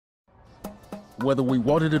Whether we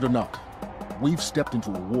wanted it or not, we've stepped into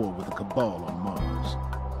a war with the Cabal on Mars.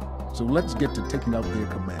 So let's get to taking out their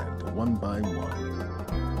command, one by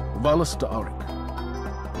one. Valis to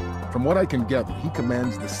Arik. From what I can gather, he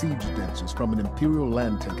commands the siege dancers from an Imperial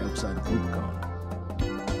Land Tank outside of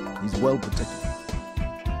Rubicon. He's well protected.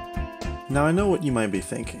 Now I know what you might be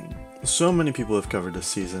thinking. So many people have covered this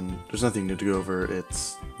season, there's nothing new to go over,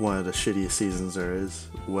 it's one of the shittiest seasons there is.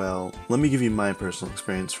 Well, let me give you my personal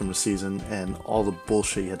experience from the season and all the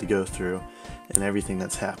bullshit you had to go through and everything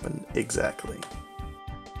that's happened exactly.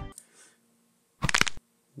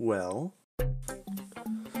 Well,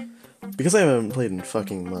 because I haven't played in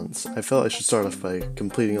fucking months, I felt I should start off by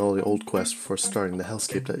completing all the old quests before starting the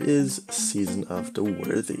hellscape that is Season of the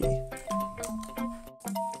Worthy.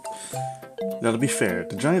 Now to be fair,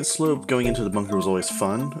 the giant slope going into the bunker was always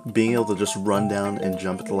fun. Being able to just run down and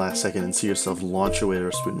jump at the last second and see yourself launch away to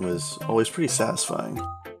Rasputin was always pretty satisfying.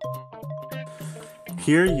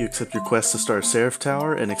 Here, you accept your quest to start a Seraph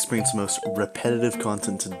Tower and experience the most repetitive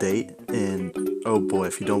content to date, and oh boy,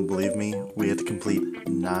 if you don't believe me, we had to complete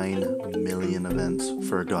 9 million events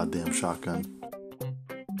for a goddamn shotgun.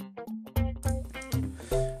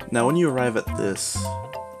 Now when you arrive at this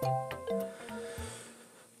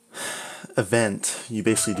event, you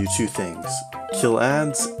basically do two things. Kill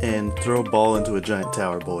ads and throw a ball into a giant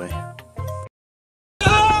tower boy.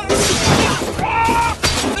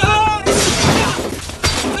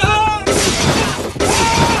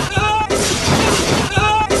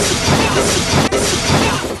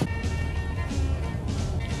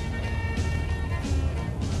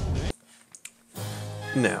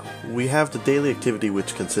 Now, we have the daily activity,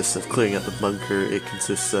 which consists of clearing out the bunker. It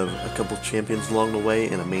consists of a couple champions along the way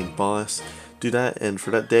and a main boss. Do that, and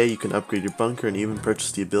for that day you can upgrade your bunker and even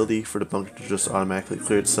purchase the ability for the bunker to just automatically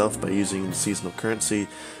clear itself by using the seasonal currency,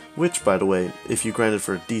 which, by the way, if you grind it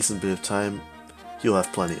for a decent bit of time, you'll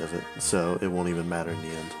have plenty of it, so it won't even matter in the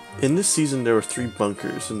end. In this season there were 3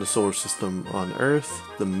 bunkers in the solar system on Earth,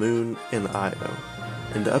 the Moon, and Io,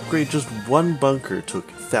 and to upgrade just one bunker took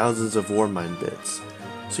thousands of war mine bits.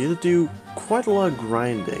 So you had to do quite a lot of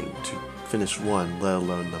grinding to finish one, let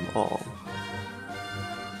alone them all.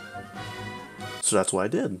 So that's what I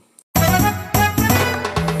did.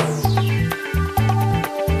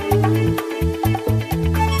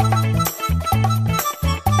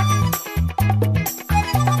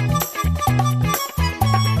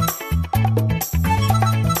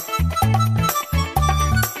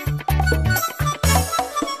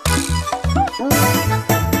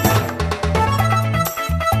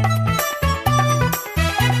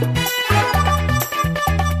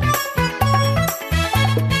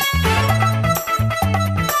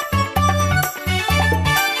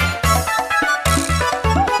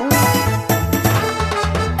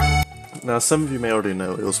 Now, some of you may already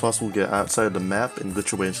know, it was possible to get outside of the map and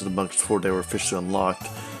glitch your way into the bunkers before they were officially unlocked.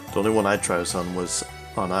 The only one I tried this on was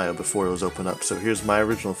on Io before it was opened up, so here's my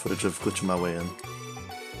original footage of glitching my way in.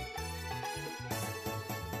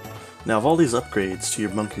 Now, of all these upgrades to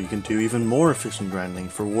your bunker, you can do even more efficient grinding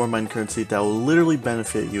for war mine currency that will literally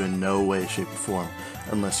benefit you in no way, shape, or form,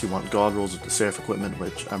 unless you want god rolls with the Seraph equipment,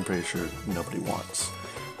 which I'm pretty sure nobody wants.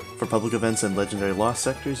 For public events and legendary lost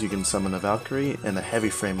sectors, you can summon a Valkyrie and a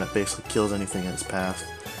heavy frame that basically kills anything in its path.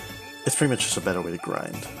 It's pretty much just a better way to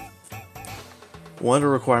grind. One of the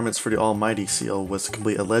requirements for the Almighty Seal was to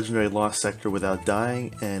complete a legendary lost sector without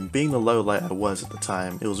dying, and being the low light I was at the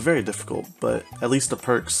time, it was very difficult, but at least the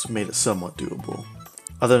perks made it somewhat doable.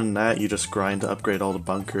 Other than that, you just grind to upgrade all the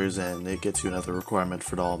bunkers and it gets you another requirement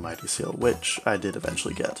for the Almighty Seal, which I did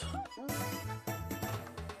eventually get.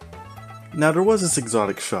 Now, there was this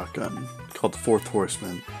exotic shotgun called the Fourth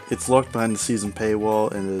Horseman. It's locked behind the season paywall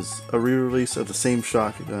and is a re-release of the same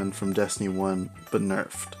shotgun from Destiny 1, but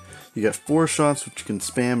nerfed. You get 4 shots which you can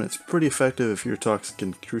spam, and it's pretty effective if you're toxic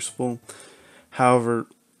in Crucible. However,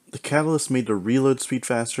 the catalyst made the reload speed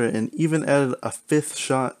faster and even added a 5th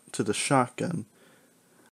shot to the shotgun.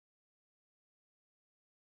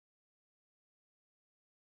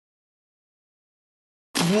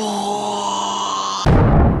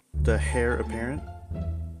 The heir apparent?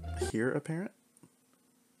 Heir apparent?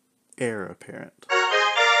 Heir apparent.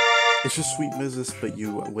 It's just sweet business, but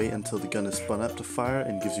you wait until the gun is spun up to fire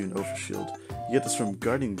and gives you an overshield. You get this from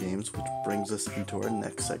Guardian Games, which brings us into our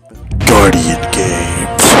next segment. Guardian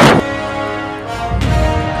Games!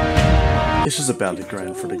 It's just a bounty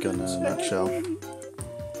grind for the gun in a nutshell.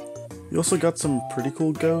 You also got some pretty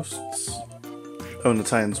cool ghosts. Oh, and the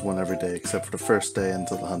Titans won every day except for the first day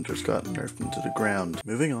until the Hunters got nerfed into the ground.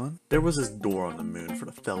 Moving on, there was this door on the moon for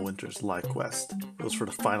the Fellwinter's Lie quest. It was for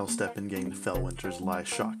the final step in getting the Fellwinter's Lie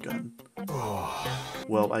shotgun.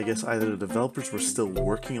 Well, I guess either the developers were still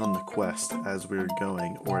working on the quest as we were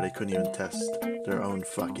going, or they couldn't even test their own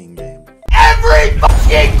fucking game. Every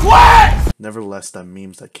fucking quest! Nevertheless, the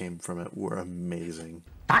memes that came from it were amazing.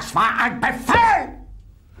 Das war ein Befehl!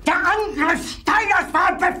 Der Angriff Steiners war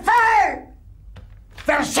ein Befehl!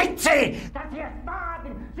 Wer schickt Sie? Dass Sie es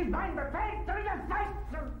wagen, sich meinen Befehl zu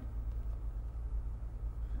widersetzen!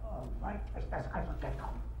 So weit ist es also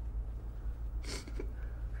gekommen.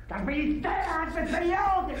 Das Militär hat mich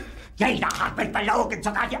belogen! Jeder hat mich belogen,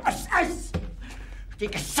 sogar die SS! Die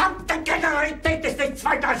gesamte Generalität ist nichts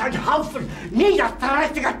weiter als ein Haufen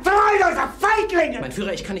niederträchtiger, treuloser Feiglinge! Mein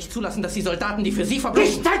Führer, ich kann nicht zulassen, dass die Soldaten, die für Sie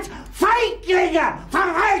verbringen... Nicht als Feiglinge!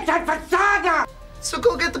 Verreiter, Versager! So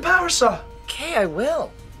go get the power saw. Okay, I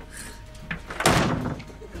will.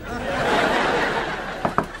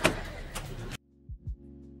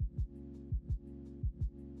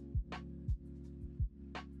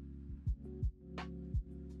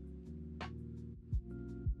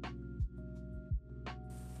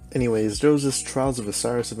 Anyways, there was this Trials of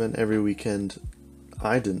Osiris event every weekend.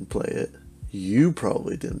 I didn't play it. You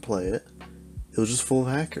probably didn't play it. It was just full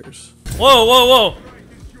of hackers. Whoa, whoa, whoa!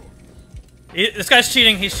 This guy's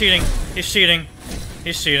cheating, he's cheating, he's cheating,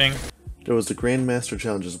 he's cheating. There was the Grandmaster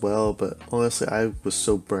Challenge as well, but honestly I was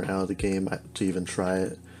so burnt out of the game to even try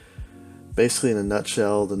it. Basically, in a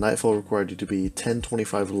nutshell, the Nightfall required you to be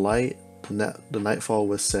 1025 light, the Nightfall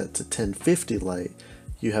was set to 1050 light,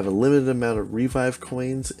 you have a limited amount of revive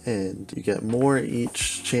coins, and you get more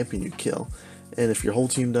each champion you kill. And if your whole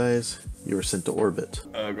team dies, you are sent to orbit.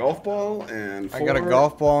 A golf ball and 4... I got a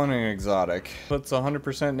golf ball and an exotic. Puts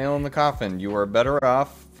 100% nail in the coffin. You are better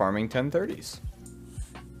off farming 1030s.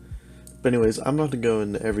 But anyways, I'm not going to go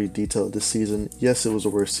into every detail of this season. Yes, it was the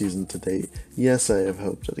worst season to date. Yes, I have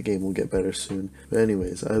hope that the game will get better soon. But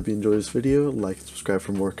anyways, I hope you enjoyed this video. Like and subscribe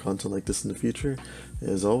for more content like this in the future. And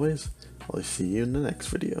as always, I'll see you in the next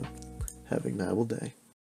video. Have an ignitable day.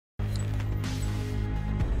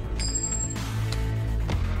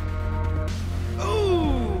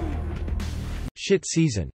 Shit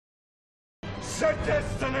season. Set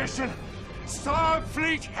destination!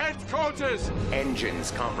 Starfleet headquarters! Engines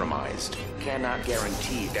compromised. Cannot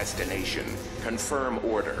guarantee destination. Confirm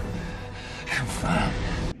order. Confirm.